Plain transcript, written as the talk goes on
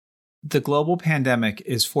The global pandemic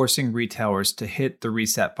is forcing retailers to hit the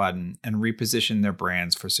reset button and reposition their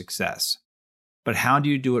brands for success. But how do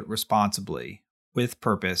you do it responsibly, with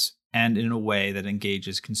purpose, and in a way that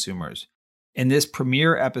engages consumers? In this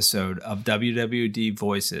premiere episode of WWD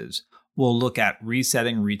Voices, we'll look at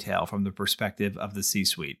resetting retail from the perspective of the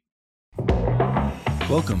C-suite.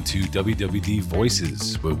 Welcome to WWD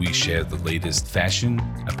Voices, where we share the latest fashion,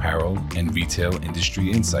 apparel, and retail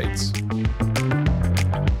industry insights.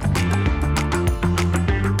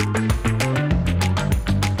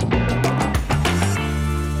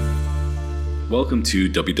 Welcome to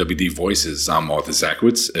WWD Voices. I'm Arthur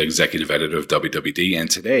Zachowitz, Executive Editor of WWD, and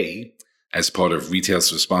today, as part of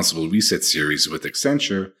Retail's Responsible Reset series with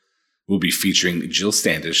Accenture, we'll be featuring Jill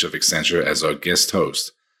Standish of Accenture as our guest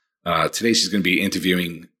host. Today, she's going to be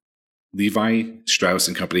interviewing Levi Strauss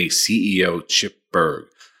 & Company CEO Chip Bergh.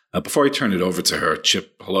 Before I turn it over to her,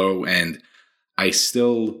 Chip, hello. And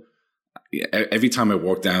every time I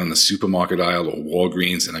walk down the supermarket aisle or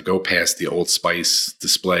Walgreens and I go past the Old Spice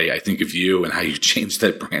display, I think of you and how you changed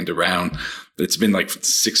that brand around. It's been like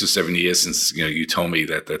 6 or 7 years since you told me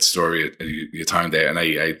that story at your time there, and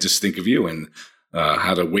I just think of you and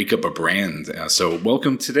how to wake up a brand. So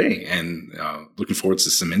welcome today, and looking forward to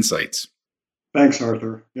some insights. Thanks,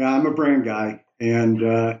 Arthur. Yeah, I'm a brand guy and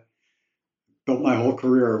built my whole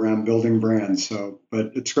career around building brands.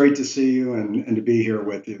 But it's great to see you and to be here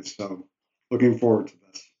with you. So looking forward to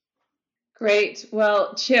this. Great.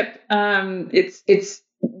 Well, Chip, it's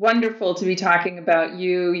wonderful to be talking about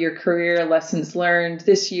you, your career, lessons learned.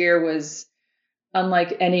 This year was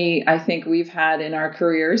unlike any I think we've had in our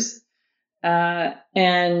careers.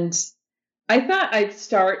 And I thought I'd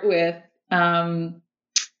start with a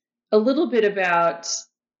little bit about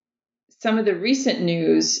some of the recent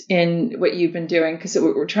news in what you've been doing, because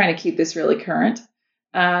we're trying to keep this really current.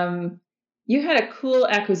 You had a cool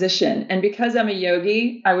acquisition, and because I'm a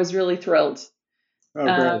yogi, I was really thrilled.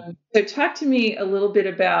 Oh, so talk to me a little bit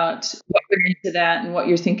about what went into that and what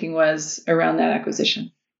your thinking was around that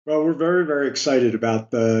acquisition. Well, we're very, very excited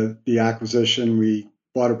about the acquisition. We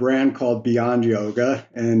bought a brand called Beyond Yoga.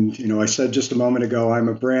 And, I said just a moment ago, I'm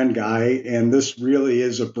a brand guy, and this really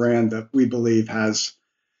is a brand that we believe has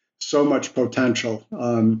so much potential.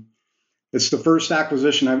 It's the first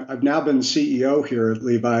acquisition. I've now been CEO here at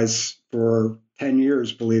Levi's for 10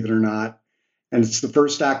 years, believe it or not. And it's the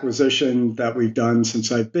first acquisition that we've done since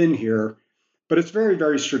I've been here. But it's very,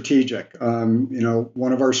 very strategic.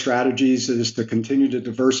 One of our strategies is to continue to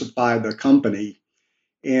diversify the company.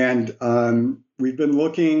 And we've been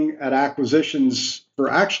looking at acquisitions for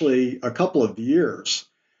actually a couple of years.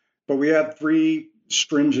 But we have 3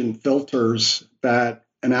 stringent filters that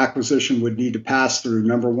an acquisition would need to pass through.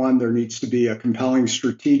 Number 1, there needs to be a compelling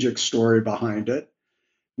strategic story behind it.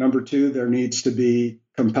 Number 2, there needs to be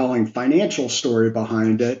compelling financial story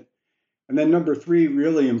behind it. And then number 3,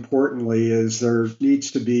 really importantly, is there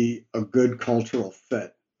needs to be a good cultural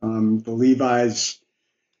fit. The Levi's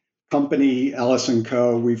company, Ellis &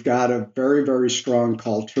 Co., we've got a very, very strong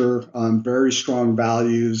culture, very strong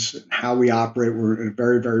values, how we operate. We're in a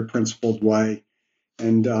very, very principled way.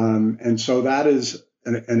 And so that is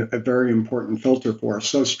a very important filter for us.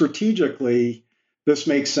 So strategically, this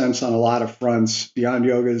makes sense on a lot of fronts. Beyond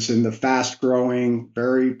Yoga is in the fast-growing,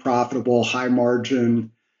 very profitable,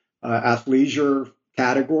 high-margin athleisure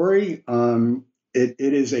category. It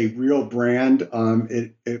is a real brand.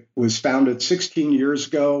 It was founded 16 years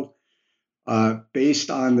ago based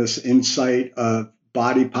on this insight of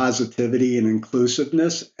body positivity and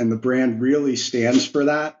inclusiveness, and the brand really stands for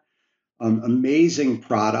that. Amazing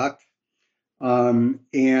product. And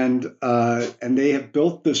they have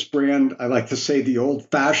built this brand, I like to say, the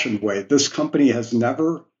old-fashioned way. This company has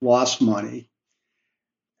never lost money.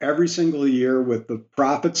 Every single year, with the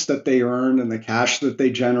profits that they earned and the cash that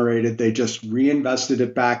they generated, they just reinvested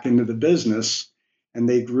it back into the business, and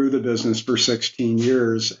they grew the business for 16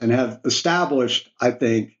 years and have established, I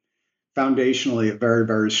think, foundationally a very,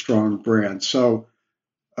 very strong brand. So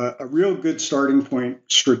a real good starting point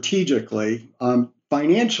strategically.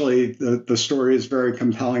 Financially, the story is very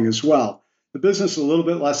compelling as well. The business is a little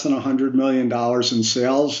bit less than $100 million in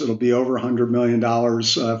sales. It'll be over $100 million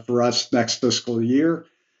for us next fiscal year.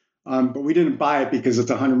 But we didn't buy it because it's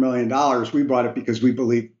 $100 million. We bought it because we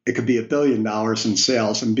believe it could be $1 billion in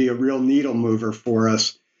sales and be a real needle mover for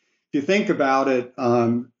us. If you think about it,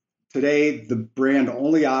 today the brand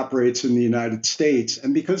only operates in the United States.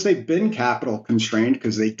 And because they've been capital constrained,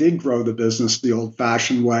 because they did grow the business the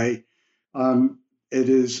old-fashioned way, it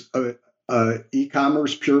is a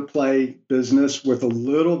e-commerce pure play business with a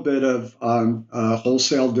little bit of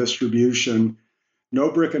wholesale distribution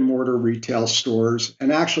no brick and mortar retail stores.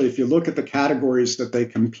 And actually, if you look at the categories that they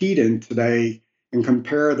compete in today and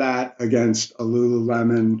compare that against a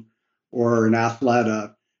Lululemon or an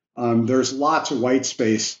Athleta, there's lots of white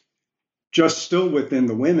space just still within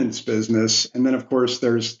the women's business. And then, of course,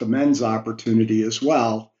 there's the men's opportunity as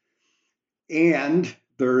well. And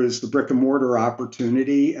there is the brick and mortar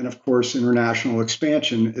opportunity. And of course, international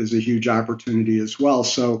expansion is a huge opportunity as well.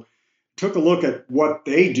 So took a look at what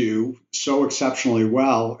they do so exceptionally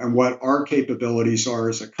well and what our capabilities are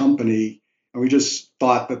as a company. And we just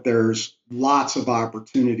thought that there's lots of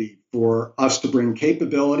opportunity for us to bring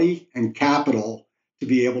capability and capital to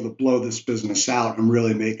be able to blow this business out and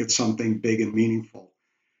really make it something big and meaningful.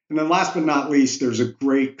 And then last but not least, there's a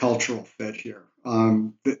great cultural fit here.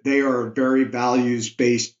 They are a very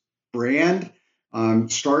values-based brand,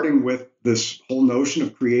 starting with this whole notion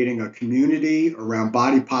of creating a community around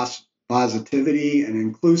body positivity and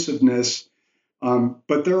inclusiveness.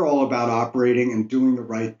 But they're all about operating and doing the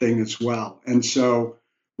right thing as well. And so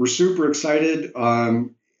we're super excited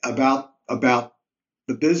about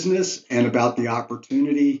the business and about the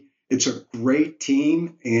opportunity. It's a great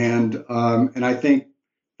team, and I think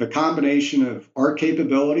the combination of our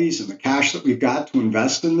capabilities and the cash that we've got to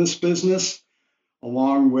invest in this business,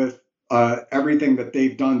 along with everything that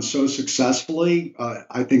they've done so successfully,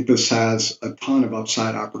 I think this has a ton of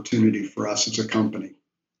upside opportunity for us as a company.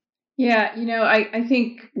 Yeah, I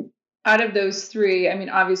think out of those three, I mean,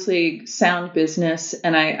 obviously sound business,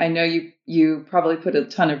 and I know you probably put a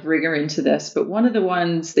ton of rigor into this, but one of the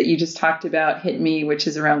ones that you just talked about hit me, which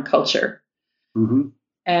is around culture. Mm-hmm.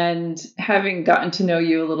 And having gotten to know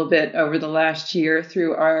you a little bit over the last year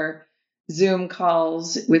through our Zoom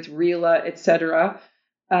calls with Rila, et cetera,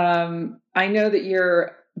 I know that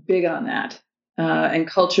you're big on that. And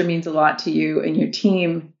culture means a lot to you, and your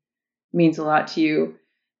team means a lot to you.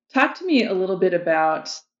 Talk to me a little bit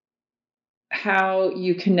about how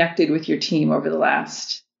you connected with your team over the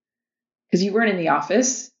last, because you weren't in the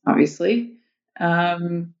office, obviously.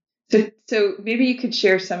 So maybe you could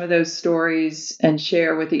share some of those stories and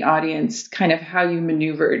share with the audience kind of how you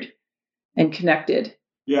maneuvered and connected.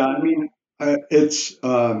 Yeah, I mean, it's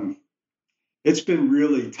been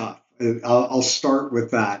really tough. I'll start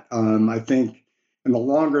with that. I think, and the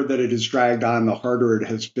longer that it has dragged on, the harder it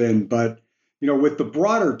has been. But with the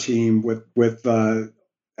broader team, with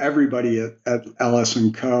everybody at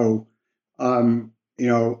LS&Co.,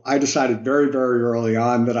 I decided very, very early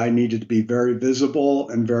on that I needed to be very visible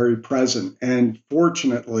and very present. And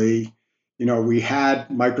fortunately, we had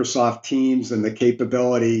Microsoft Teams and the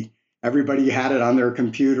capability. Everybody had it on their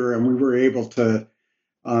computer, and we were able to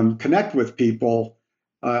connect with people.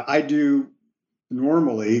 I do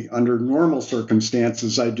normally, under normal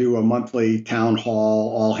circumstances, I do a monthly town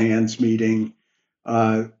hall, all hands meeting,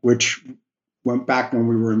 which went back when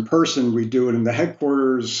we were in person. We do it in the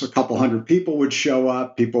headquarters. A couple hundred people would show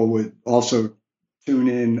up. People would also tune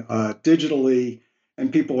in digitally,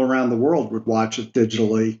 and people around the world would watch it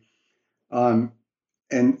digitally. And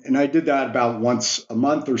I did that about once a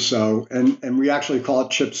month or so. And we actually call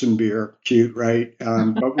it chips and beer. Cute, right?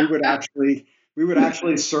 But we would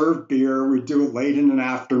actually serve beer. We'd do it late in an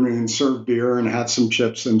afternoon, serve beer and have some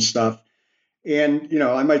chips and stuff. And,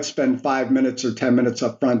 I might spend 5 minutes or 10 minutes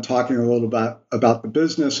up front talking a little about the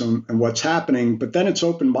business and what's happening, but then it's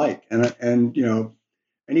open mic and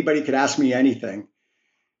anybody could ask me anything.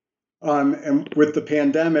 And with the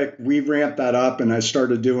pandemic, we ramped that up, and I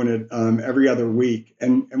started doing it every other week.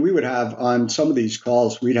 And we would have, on some of these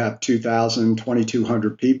calls, we'd have 2,000,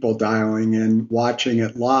 2,200 people dialing in, watching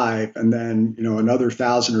it live, and then, another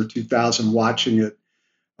 1,000 or 2,000 watching it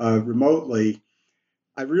remotely.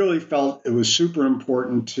 I really felt it was super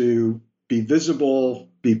important to be visible,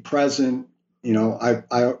 be present. I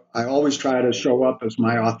always try to show up as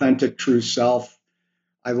my authentic, true self.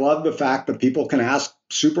 I love the fact that people can ask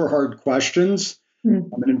super hard questions.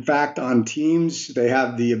 Mm-hmm. In fact, on Teams, they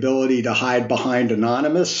have the ability to hide behind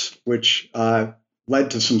anonymous, which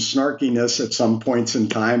led to some snarkiness at some points in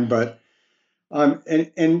time. But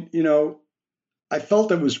I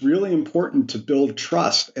felt it was really important to build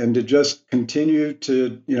trust and to just continue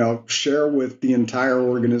to, share with the entire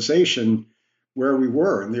organization where we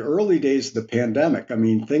were in the early days of the pandemic. I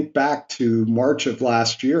mean, think back to March of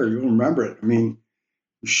last year. You'll remember it. I mean,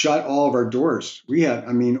 we shut all of our doors. We had,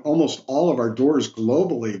 almost all of our doors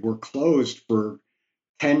globally were closed for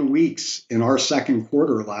 10 weeks in our second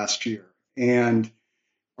quarter last year. And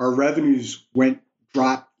our revenues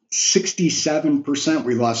dropped 67%.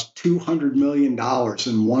 We lost $200 million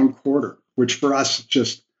in one quarter, which for us is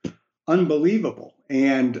just unbelievable.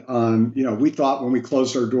 And, we thought when we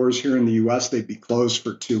closed our doors here in the U.S., they'd be closed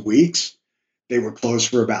for 2 weeks. they were closed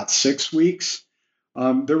for about 6 weeks.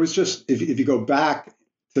 There was just, if you go back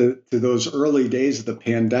to those early days of the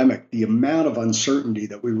pandemic, the amount of uncertainty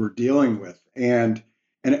that we were dealing with, and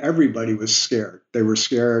everybody was scared. They were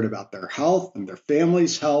scared about their health and their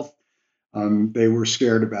family's health. They were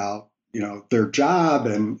scared about, their job.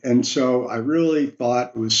 And so I really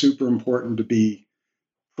thought it was super important to be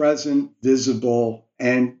present, visible,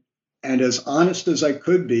 and as honest as I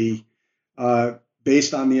could be,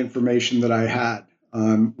 based on the information that I had.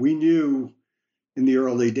 We knew in the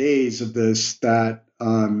early days of this that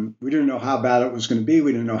we didn't know how bad it was going to be.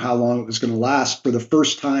 We didn't know how long it was going to last. For the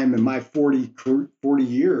first time in my 40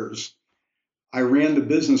 years, I ran the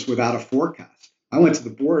business without a forecast. I went to the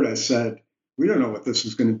board. I said, we don't know what this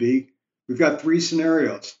is going to be. We've got 3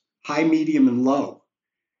 scenarios, high, medium, and low.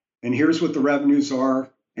 And here's what the revenues are,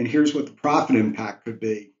 and here's what the profit impact could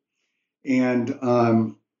be. And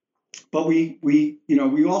but we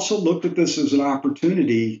also looked at this as an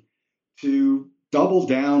opportunity to double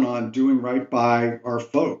down on doing right by our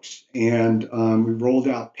folks. And we rolled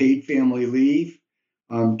out paid family leave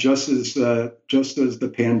just as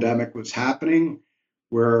the pandemic was happening,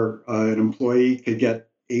 where an employee could get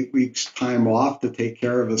 8 weeks time off to take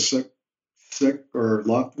care of a sick or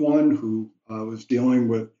loved one who was dealing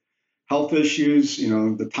with health issues.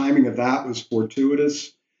 The timing of that was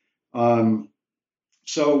fortuitous.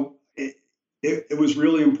 So it was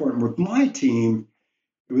really important. With my team,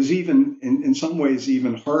 it was even, in some ways,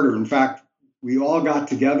 even harder. In fact, we all got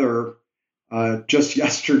together just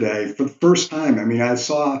yesterday for the first time. I mean, I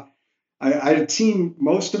had seen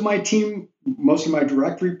most of my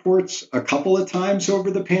direct reports a couple of times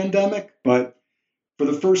over the pandemic, but for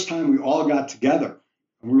the first time, we all got together.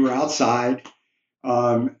 We were outside,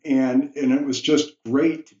 and it was just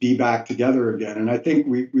great to be back together again. And I think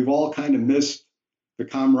we've all kind of missed the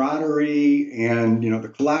camaraderie and the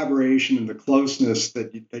collaboration and the closeness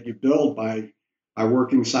that you build by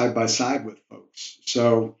working side by side with folks.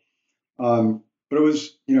 So, but it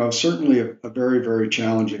was certainly a very, very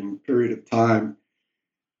challenging period of time.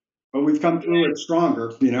 But we've come through it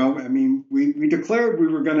stronger. I mean, we declared we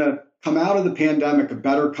were going to come out of the pandemic a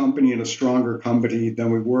better company and a stronger company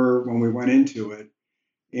than we were when we went into it.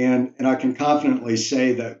 And I can confidently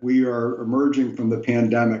say that we are emerging from the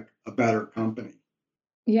pandemic a better company.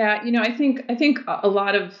 Yeah, I think a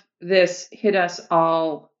lot of this hit us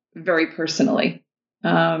all very personally.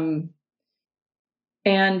 And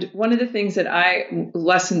one of the things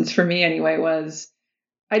lessons for me anyway, was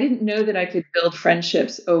I didn't know that I could build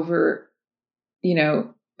friendships over, a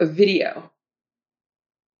video.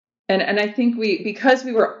 And I think because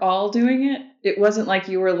we were all doing it, it wasn't like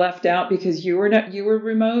you were left out because you were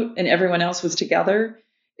remote and everyone else was together.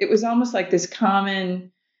 It was almost like this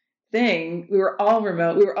common thing. We were all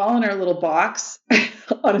remote. We were all in our little box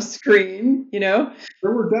on a screen, There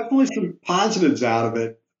were definitely some positives out of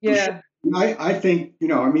it. Yeah. I think,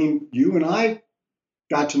 you and I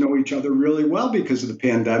got to know each other really well because of the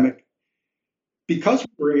pandemic, because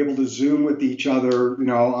we were able to Zoom with each other,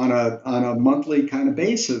 on a monthly kind of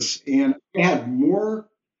basis. And I had more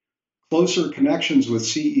closer connections with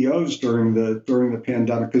CEOs during the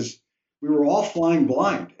pandemic because we were all flying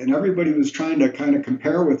blind and everybody was trying to kind of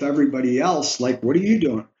compare with everybody else. Like, what are you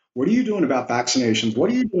doing? What are you doing about vaccinations?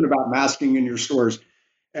 What are you doing about masking in your stores?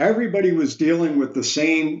 Everybody was dealing with the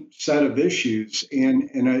same set of issues,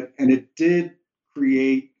 and it did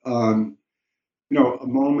create, a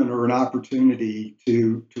moment or an opportunity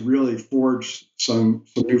to really forge some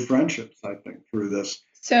new friendships, I think, through this.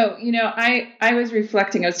 So, I was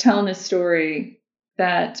reflecting. I was telling this story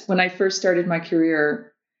that when I first started my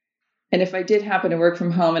career, and if I did happen to work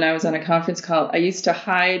from home and I was on a conference call, I used to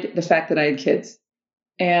hide the fact that I had kids,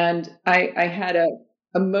 and I had a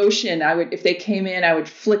emotion. If they came in, I would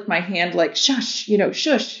flick my hand like, shush,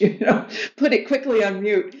 shush, put it quickly on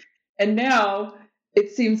mute. And now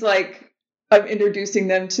it seems like I'm introducing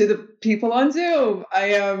them to the people on Zoom. I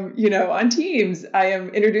am, on Teams. I am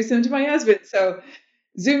introducing them to my husband. So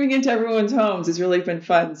Zooming into everyone's homes has really been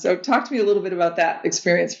fun. So talk to me a little bit about that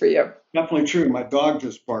experience for you. Definitely true. My dog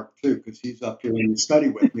just barked too, because he's up here in the study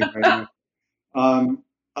with me right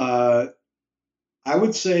now. I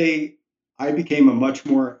would say I became a much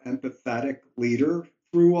more empathetic leader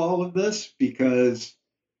through all of this because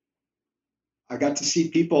I got to see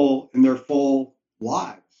people in their full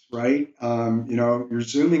lives, right? You're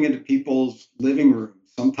Zooming into people's living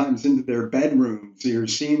rooms, sometimes into their bedrooms. You're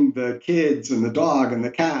seeing the kids and the dog and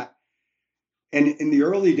the cat. And in the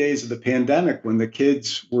early days of the pandemic, when the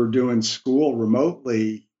kids were doing school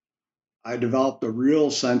remotely, I developed a real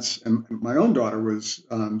sense, and my own daughter was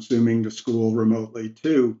Zooming to school remotely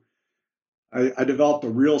too. I developed a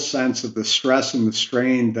real sense of the stress and the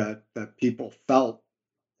strain that people felt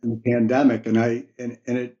in the pandemic, and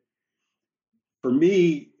it, for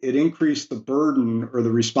me, it increased the burden or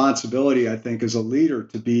the responsibility, I think, as a leader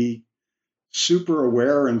to be super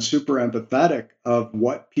aware and super empathetic of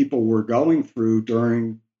what people were going through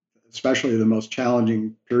during, especially the most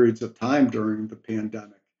challenging periods of time during the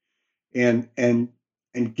pandemic, and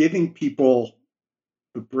giving people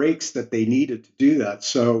the breaks that they needed to do that.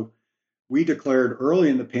 So we declared early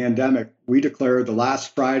in the pandemic, we declared the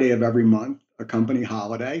last Friday of every month a company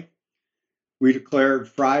holiday. We declared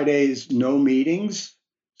Fridays no meetings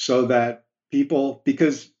so that people,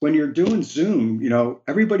 because when you're doing Zoom,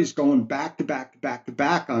 everybody's going back to back to back to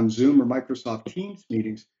back on Zoom or Microsoft Teams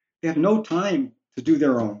meetings. They have no time to do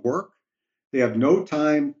their own work. They have no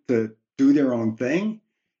time to do their own thing.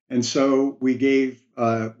 And so we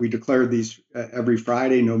declared these every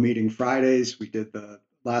Friday, no meeting Fridays. We did the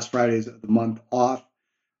last Fridays of the month off,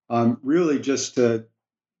 really just out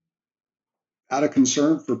of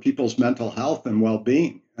concern for people's mental health and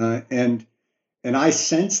well-being. And I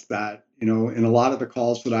sensed that, in a lot of the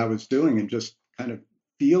calls that I was doing, and just kind of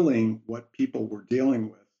feeling what people were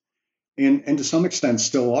dealing with, and to some extent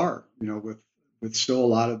still are, with still a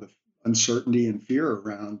lot of the uncertainty and fear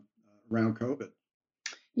around COVID.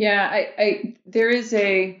 Yeah, there is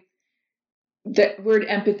that word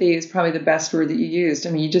empathy is probably the best word that you used.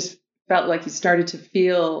 I mean, you just felt like you started to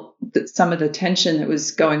feel some of the tension that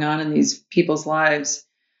was going on in these people's lives.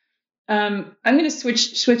 I'm going to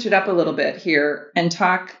switch it up a little bit here and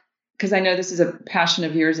talk, because I know this is a passion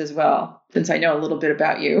of yours as well, since I know a little bit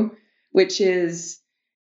about you, which is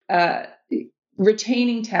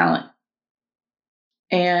retaining talent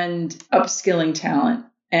and upskilling talent.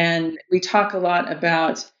 And we talk a lot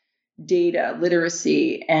about data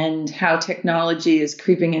literacy and how technology is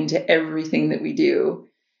creeping into everything that we do.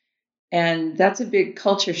 And that's a big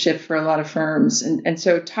culture shift for a lot of firms. And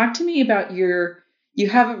so talk to me about you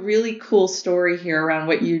have a really cool story here around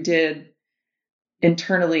what you did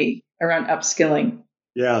internally around upskilling.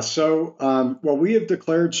 Yeah. So, we have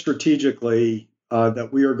declared strategically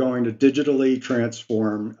that we are going to digitally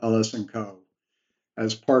transform LS&Co.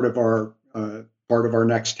 as part of our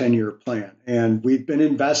next 10-year plan. And we've been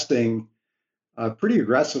investing pretty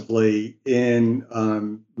aggressively in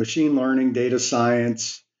machine learning, data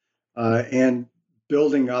science, and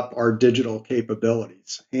building up our digital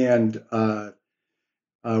capabilities. And a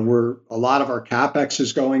lot of our CapEx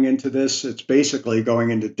is going into this. It's basically going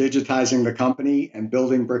into digitizing the company and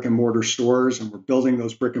building brick and mortar stores. And we're building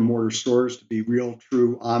those brick and mortar stores to be real,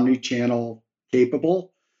 true omni-channel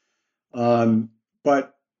capable.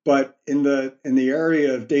 But in the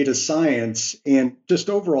area of data science and just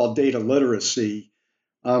overall data literacy,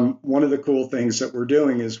 one of the cool things that we're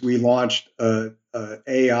doing is we launched a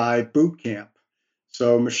AI boot camp,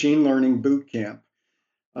 so machine learning boot camp.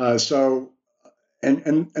 And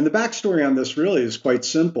the backstory on this really is quite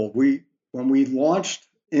simple. When we launched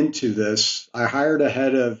into this, I hired a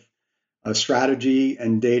head of strategy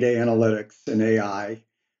and data analytics and AI,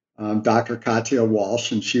 Dr. Katya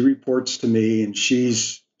Walsh, and she reports to me, and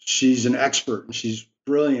she's an expert, and she's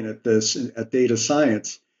brilliant at this, at data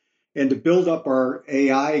science. And to build up our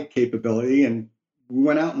AI capability, and we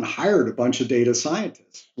went out and hired a bunch of data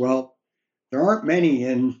scientists. Well, there aren't many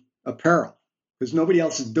in apparel because nobody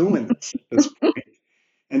else is doing this at this point.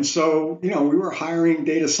 And so, we were hiring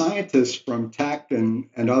data scientists from tech and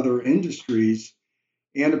other industries,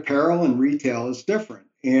 and apparel and retail is different.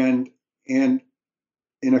 And in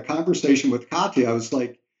a conversation with Katya, I was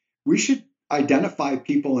like, we should identify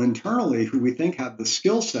people internally who we think have the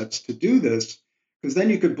skill sets to do this, because then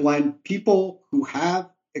you could blend people who have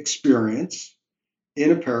experience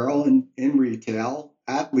in apparel and in retail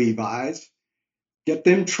at Levi's, get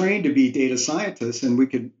them trained to be data scientists, and we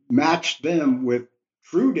could match them with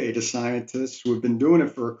true data scientists who have been doing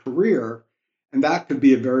it for a career. And that could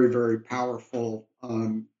be a very, very powerful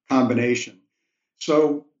combination.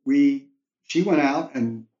 So she went out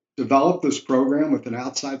and developed this program with an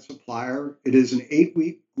outside supplier. It is an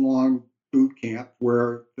 8-week-long boot camp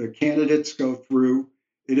where the candidates go through.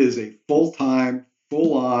 It is a full-time,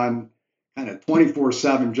 full-on, kind of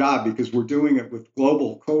 24/7 job, because we're doing it with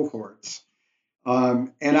global cohorts.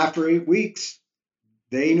 And after 8 weeks,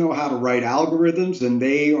 they know how to write algorithms, and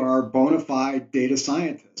they are bona fide data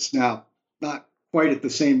scientists. Now, not quite at the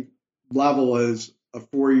same level as a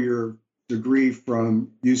 4-year degree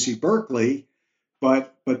from UC Berkeley,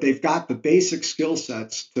 but they've got the basic skill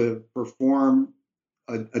sets to perform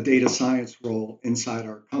a data science role inside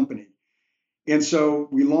our company. And so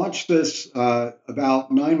we launched this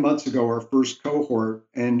about 9 months ago, our first cohort.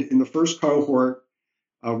 And in the first cohort,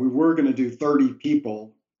 We were going to do 30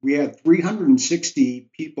 people. We had 360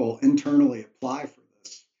 people internally apply for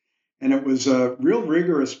this. And it was a real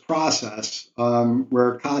rigorous process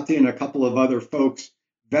where Katya and a couple of other folks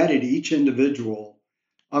vetted each individual.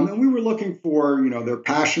 And we were looking for, their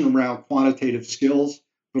passion around quantitative skills,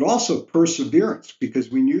 but also perseverance, because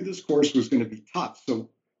we knew this course was going to be tough. So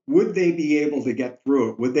would they be able to get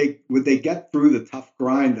through it? Would they get through the tough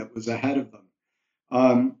grind that was ahead of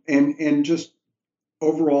them? And just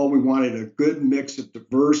overall, we wanted a good mix of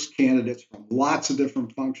diverse candidates from lots of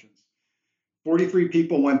different functions. 43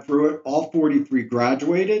 people went through it. All 43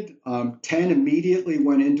 graduated. 10 immediately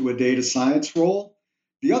went into a data science role.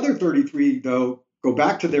 The other 33, though, go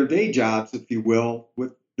back to their day jobs, if you will,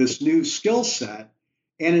 with this new skill set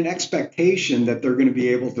and an expectation that they're going to be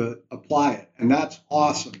able to apply it. And that's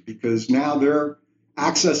awesome, because now they're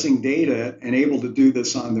accessing data and able to do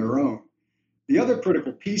this on their own. The other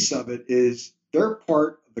critical piece of it is they're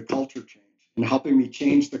part of the culture change and helping me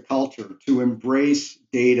change the culture to embrace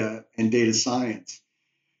data and data science.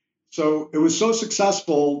 So it was so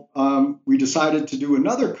successful, we decided to do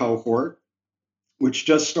another cohort, which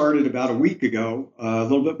just started about a week ago, a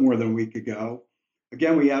little bit more than a week ago.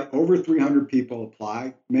 Again, we had over 300 people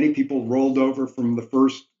apply. Many people rolled over from the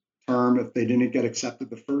first term if they didn't get accepted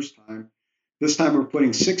the first time. This time we're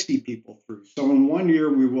putting 60 people through. So in 1 year,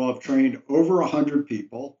 we will have trained over 100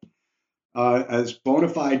 people as bona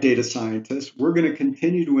fide data scientists. We're going to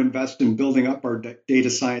continue to invest in building up our data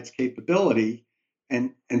science capability.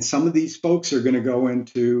 And some of these folks are going to go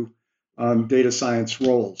into data science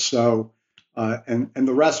roles. So, and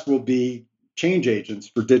the rest will be change agents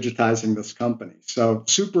for digitizing this company. So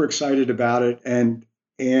super excited about it. And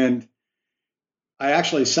I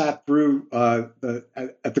actually sat through at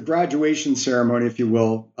the graduation ceremony, if you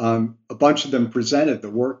will. A bunch of them presented the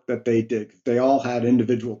work that they did. They all had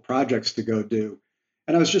individual projects to go do,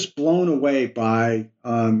 and I was just blown away by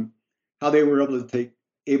how they were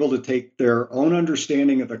able to take their own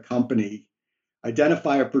understanding of the company,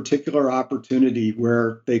 identify a particular opportunity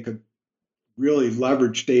where they could really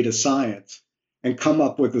leverage data science, and come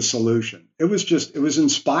up with a solution. It was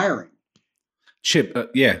inspiring.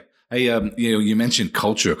 Chip, yeah. You mentioned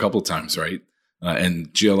culture a couple of times, right?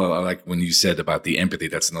 And Jill, I like when you said about the empathy.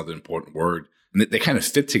 That's another important word, and they kind of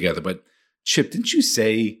fit together. But Chip, didn't you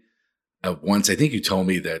say once? I think you told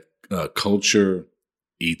me that culture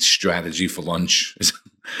eats strategy for lunch. I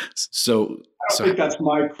think that's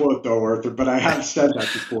my quote, though, Arthur. But I have said that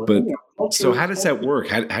before. But so how does that work?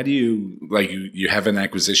 How do you you have an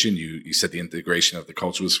acquisition? You said the integration of the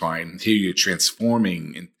culture was fine. Here you're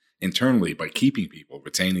transforming internally by keeping people,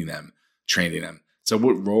 retaining them, training them. So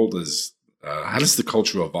what role does, how does the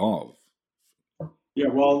culture evolve? Yeah,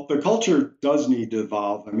 well, the culture does need to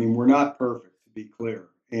evolve. I mean, we're not perfect, to be clear.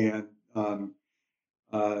 And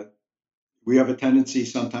we have a tendency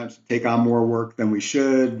sometimes to take on more work than we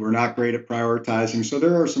should. We're not great at prioritizing. So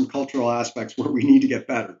there are some cultural aspects where we need to get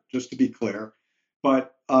better, just to be clear.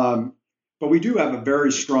 But we do have a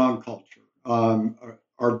very strong culture.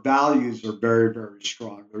 Our values are very, very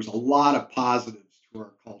strong. There's a lot of positives to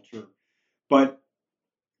our culture, but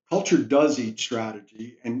culture does eat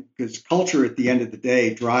strategy, and because culture at the end of the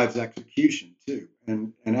day drives execution too.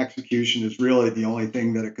 And execution is really the only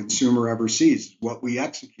thing that a consumer ever sees, is what we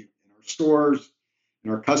execute in our stores,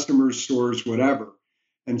 in our customers' stores, whatever.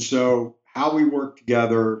 And so how we work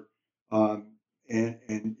together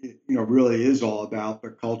really is all about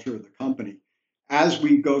the culture of the company. As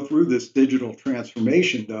we go through this digital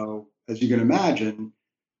transformation, though, as you can imagine,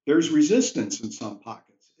 there's resistance in some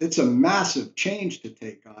pockets. It's a massive change to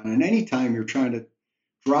take on. And anytime you're trying to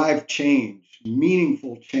drive change,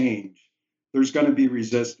 meaningful change, there's going to be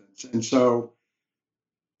resistance. And so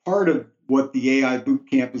part of what the AI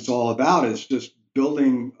Bootcamp is all about is just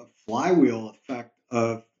building a flywheel effect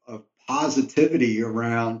of positivity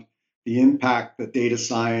around the impact that data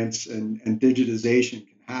science and digitization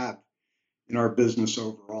can have in our business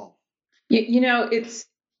overall. It's,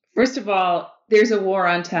 first of all, there's a war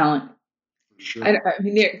on talent. For sure. I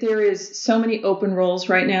mean, there is so many open roles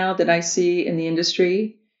right now that I see in the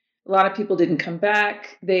industry. A lot of people didn't come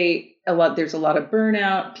back. There's a lot of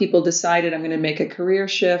burnout. People decided, I'm going to make a career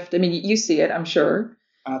shift. I mean, you see it, I'm sure.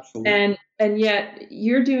 Absolutely. And yet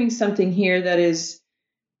you're doing something here that is,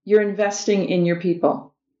 you're investing in your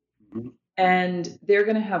people. Mm-hmm. And they're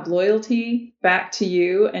going to have loyalty back to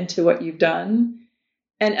you and to what you've done.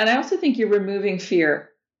 And I also think you're removing fear.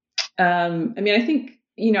 I think,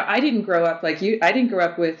 I didn't grow up like you. I didn't grow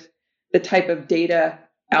up with the type of data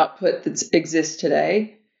output that exists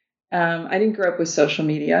today. I didn't grow up with social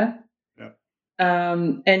media. Yeah.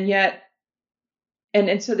 And yet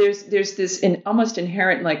And so there's this almost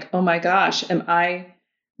inherent like, oh my gosh, am I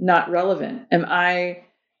not relevant? Am I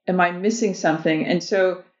missing something? And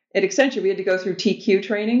so at Accenture, we had to go through TQ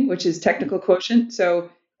training, which is technical quotient. So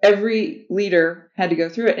every leader had to go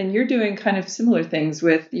through it. And you're doing kind of similar things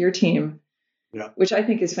with your team, which I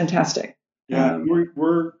think is fantastic. Yeah,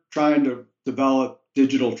 we're trying to develop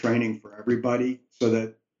digital training for everybody so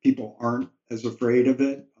that people aren't as afraid of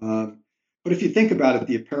it. But if you think about it,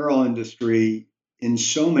 the apparel industry in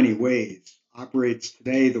so many ways operates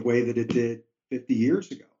today the way that it did 50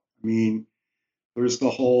 years ago. I mean, there's the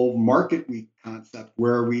whole market week concept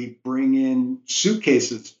where we bring in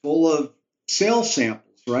suitcases full of sales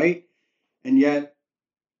samples, right? And yet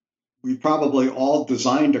we probably all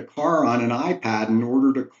designed a car on an iPad and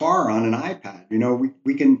ordered a car on an iPad. You know,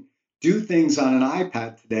 we can do things on an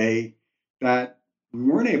iPad today that we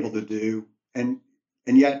weren't able to do. And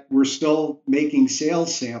yet we're still making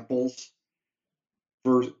sales samples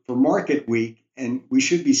for market week. And we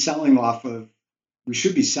should be selling off of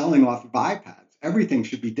iPads. Everything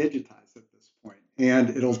should be digitized at this point. And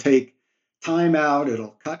it'll take time out,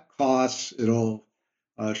 it'll cut costs, it'll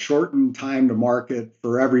shorten time to market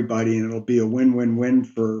for everybody, and it'll be a win-win-win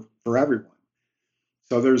for everyone.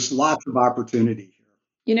 So there's lots of opportunity here.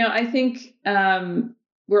 You know, I think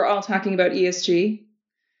we're all talking about ESG,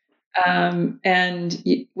 and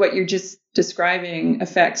what you're just describing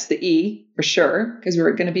affects the E for sure, because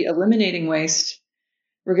we're going to be eliminating waste.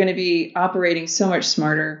 We're going to be operating so much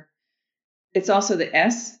smarter. It's also the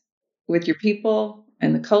S with your people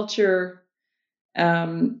and the culture.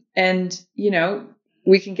 And, you know,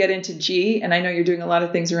 we can get into G, and I know you're doing a lot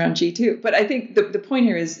of things around G too. But I think the point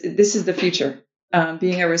here is this is the future,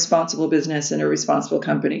 being a responsible business and a responsible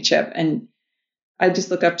company, Chip. And I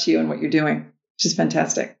just look up to you and what you're doing, which is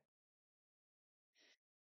fantastic.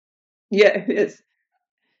 Yeah, it is.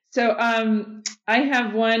 So I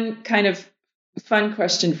have one kind of fun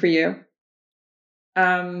question for you.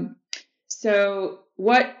 So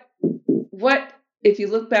what if you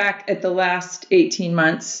look back at the last 18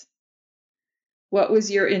 months, what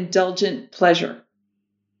was your indulgent pleasure?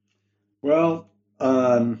 Well,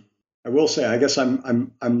 I will say, I guess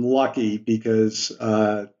I'm lucky because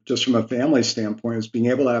just from a family standpoint, is being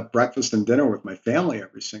able to have breakfast and dinner with my family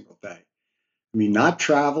every single day. I mean, not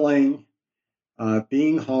traveling,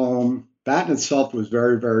 being home, that in itself was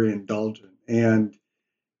very, very indulgent. And,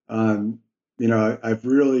 you know, I've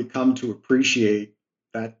really come to appreciate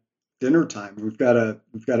that dinner time. We've got a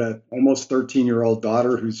almost 13-year-old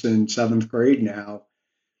daughter who's in 7th grade now.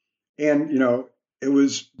 And, you know, it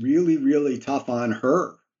was really, really tough on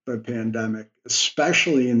her, the pandemic,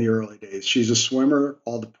 especially in the early days. She's a swimmer.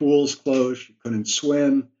 All the pools closed. She couldn't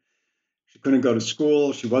swim. She couldn't go to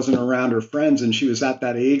school. She wasn't around her friends. And she was at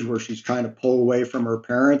that age where she's trying to pull away from her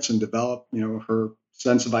parents and develop, you know, her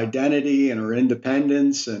sense of identity and her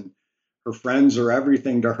independence. And her friends are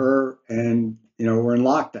everything to her. And, you know, we're in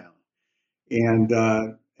lockdown.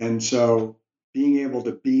 And so being able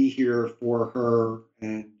to be here for her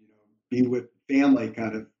and, you know, be with family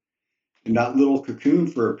kind of in that little cocoon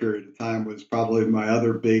for a period of time was probably my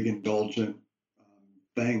other big indulgent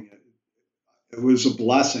thing. It was a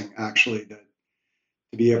blessing, actually, to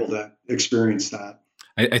be able to experience that.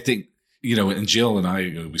 I think, you know, and Jill and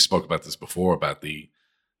I, we spoke about this before about the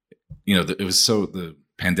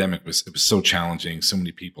pandemic was so challenging. So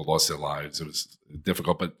many people lost their lives. It was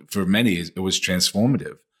difficult, but for many, it was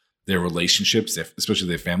transformative. Their relationships, especially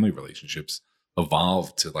their family relationships,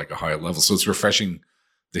 evolved to like a higher level. So it's refreshing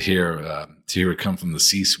to hear it come from the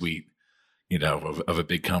C-suite, you know, of a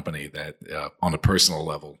big company that on a personal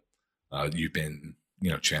level, you've been,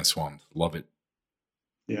 you know, transformed. Love it.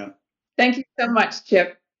 Yeah. Thank you so much,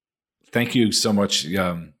 Chip. Thank you so much.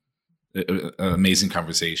 Amazing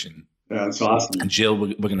conversation. Yeah, it's awesome. And Jill,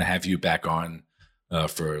 we're going to have you back on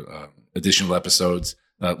for additional episodes.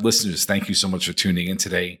 Listeners, thank you so much for tuning in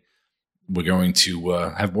today. We're going to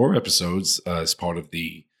have more episodes as part of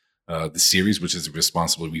the series, which is a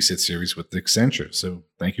Responsible Reset series with Accenture. So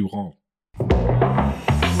thank you all.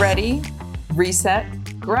 Ready,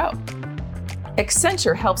 reset, grow.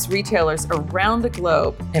 Accenture helps retailers around the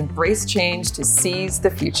globe embrace change to seize the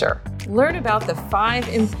future. Learn about the 5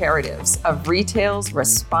 imperatives of retail's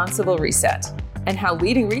responsible reset and how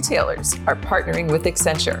leading retailers are partnering with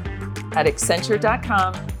Accenture at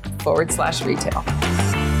accenture.com/retail.